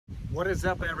What is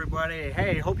up, everybody?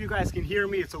 Hey, hope you guys can hear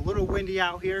me. It's a little windy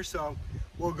out here, so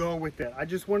we'll go with it. I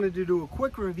just wanted to do a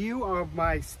quick review of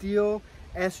my Stihl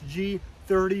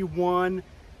SG31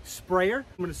 sprayer.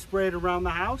 I'm going to spray it around the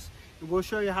house, and we'll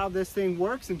show you how this thing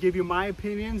works and give you my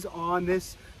opinions on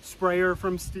this sprayer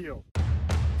from Stihl.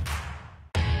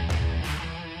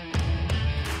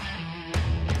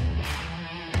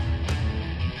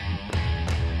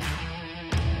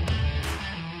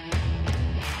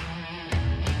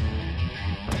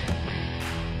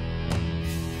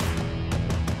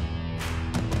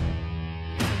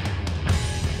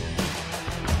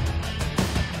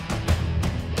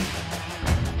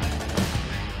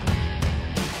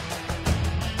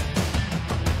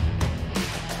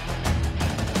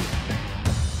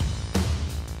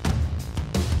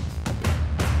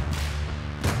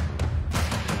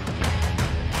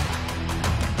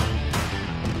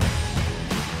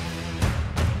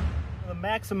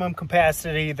 Maximum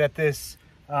capacity that this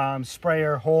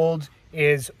sprayer holds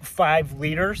is 5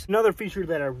 liters. Another feature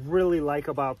that I really like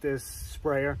about this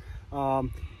sprayer, you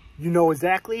know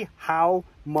exactly how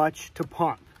much to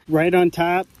pump. Right on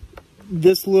top,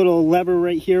 this little lever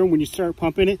right here, when you start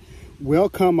pumping it, will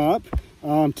come up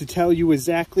to tell you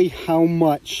exactly how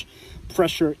much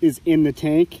pressure is in the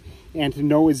tank and to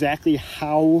know exactly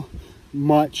how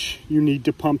much you need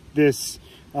to pump this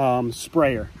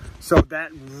sprayer. So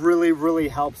that really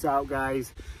helps out,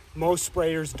 guys. Most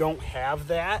sprayers don't have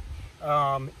that,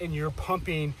 and you're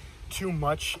pumping too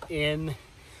much air,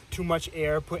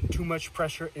 putting too much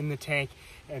pressure in the tank,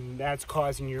 and that's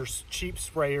causing your cheap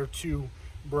sprayer to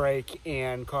break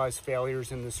and cause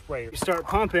failures in the sprayer. You start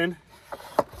pumping.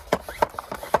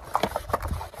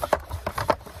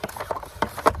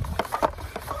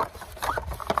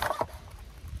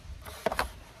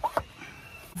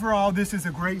 Overall, this is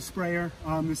a great sprayer,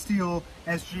 the Stihl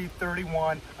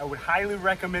SG31. I would highly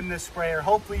recommend this sprayer.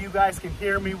 Hopefully you guys can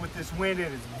hear me with this wind.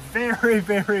 It is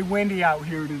very windy out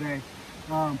here today.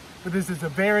 But this is a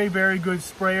very good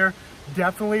sprayer.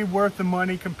 Definitely worth the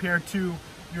money compared to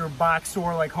your box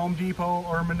store like Home Depot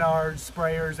or Menards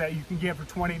sprayers that you can get for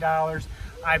 $20.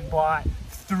 I bought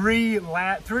three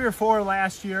or four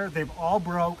last year. They've all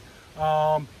broke.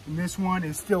 And this one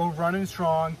is still running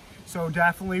strong. So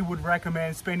definitely would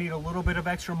recommend spending a little bit of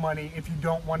extra money if you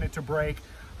don't want it to break.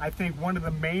 I think one of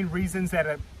the main reasons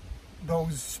that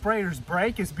those sprayers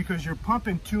break is because you're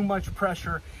pumping too much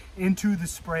pressure into the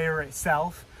sprayer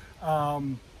itself.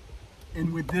 And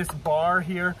with this bar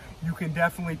here, you can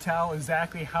definitely tell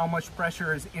exactly how much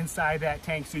pressure is inside that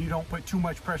tank, so you don't put too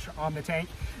much pressure on the tank.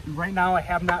 Right now I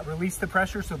have not released the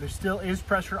pressure, so there still is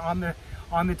pressure on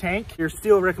the tank. Your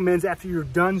Stihl recommends after you're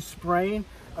done spraying,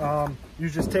 you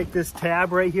just take this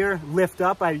tab right here, lift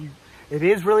up. It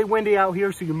is really windy out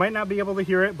here, so you might not be able to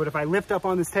hear it, but if I lift up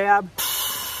on this tab,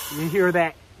 you hear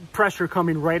that pressure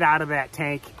coming right out of that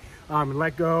tank.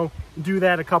 Let go, do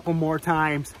that a couple more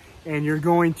times, and you're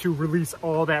going to release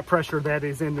all that pressure that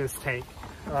is in this tank.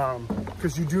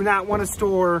 Because you do not want to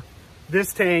store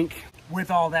this tank with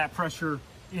all that pressure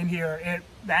in here.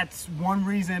 That's one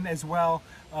reason as well.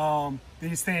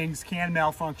 These things can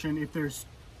malfunction if there's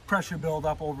pressure build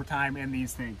up over time in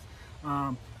these things.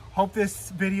 Hope this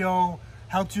video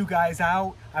helped you guys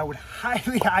out. I would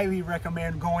highly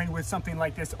recommend going with something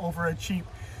like this over a cheap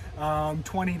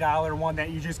 $20 one that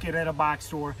you just get at a box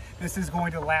store. This is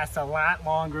going to last a lot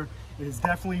longer. It is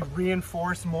definitely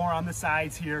reinforced more on the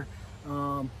sides here.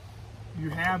 You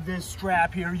have this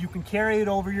strap here. You can carry it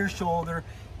over your shoulder,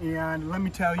 and let me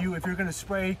tell you, if you're going to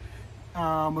spray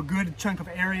a good chunk of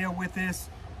area with this,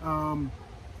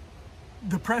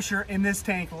 the pressure in this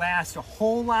tank lasts a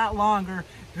whole lot longer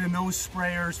than those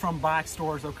sprayers from box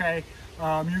stores, okay?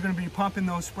 You're going to be pumping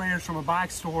those sprayers from a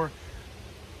box store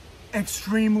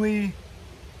extremely,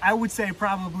 I would say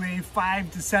probably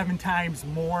 5 to 7 times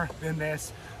more than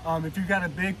this. If you've got a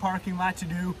big parking lot to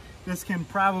do, this can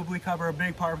probably cover a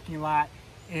big parking lot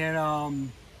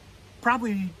in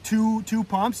probably two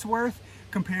pumps worth,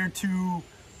 compared to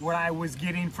what I was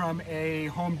getting from a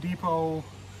Home Depot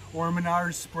or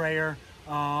Menards sprayer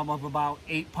of about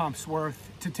 8 pumps worth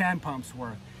to 10 pumps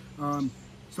worth.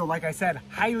 So like I said,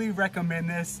 highly recommend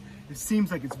this. It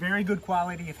seems like it's very good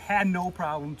quality. It had no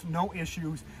problems, no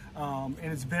issues, and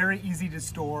it's very easy to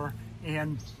store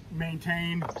and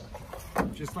maintain.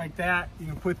 Just like that, you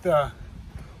can put the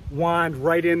wand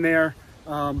right in there.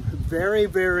 Very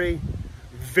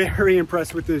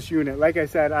impressed with this unit. Like I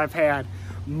said, I've had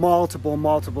multiple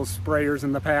sprayers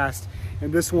in the past,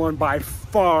 and this one by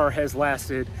far has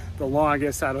lasted the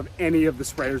longest out of any of the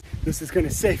sprayers. This is going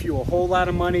to save you a whole lot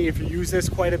of money if you use this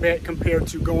quite a bit compared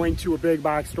to going to a big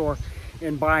box store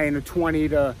and buying a $20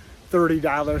 to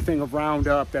 $30 thing of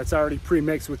Roundup that's already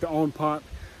pre-mixed with the own pump.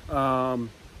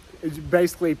 It's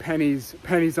basically pennies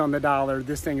on the dollar.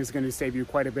 This thing is going to save you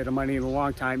quite a bit of money in a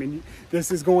long time, and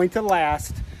this is going to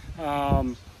last.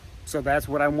 So that's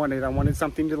what I wanted. I wanted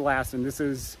something to last, and this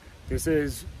is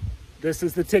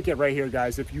the ticket right here,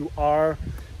 guys. If you are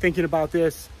thinking about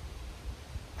this,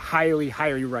 highly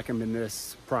recommend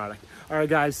this product. All right,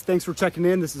 guys, thanks for checking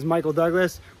in. This is Michael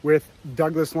Douglas with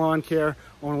Douglas Lawn Care,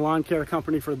 own a lawn care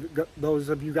company for those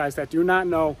of you guys that do not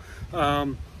know.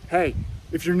 Hey,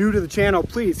 if you're new to the channel,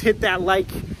 please hit that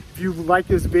like. If you like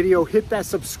this video, hit that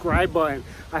subscribe button.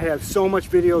 I have so much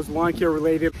videos lawn care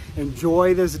related.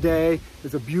 Enjoy this day.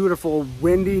 It's a beautiful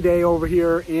windy day over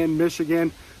here in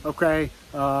Michigan. Okay,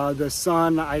 the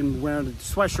sun, I'm wearing a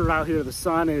sweatshirt out here. The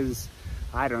sun is,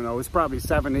 I don't know, it's probably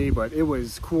 70, but it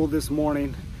was cool this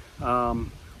morning.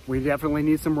 We definitely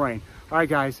need some rain. All right,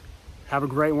 guys, have a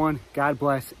great one. God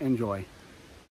bless. Enjoy.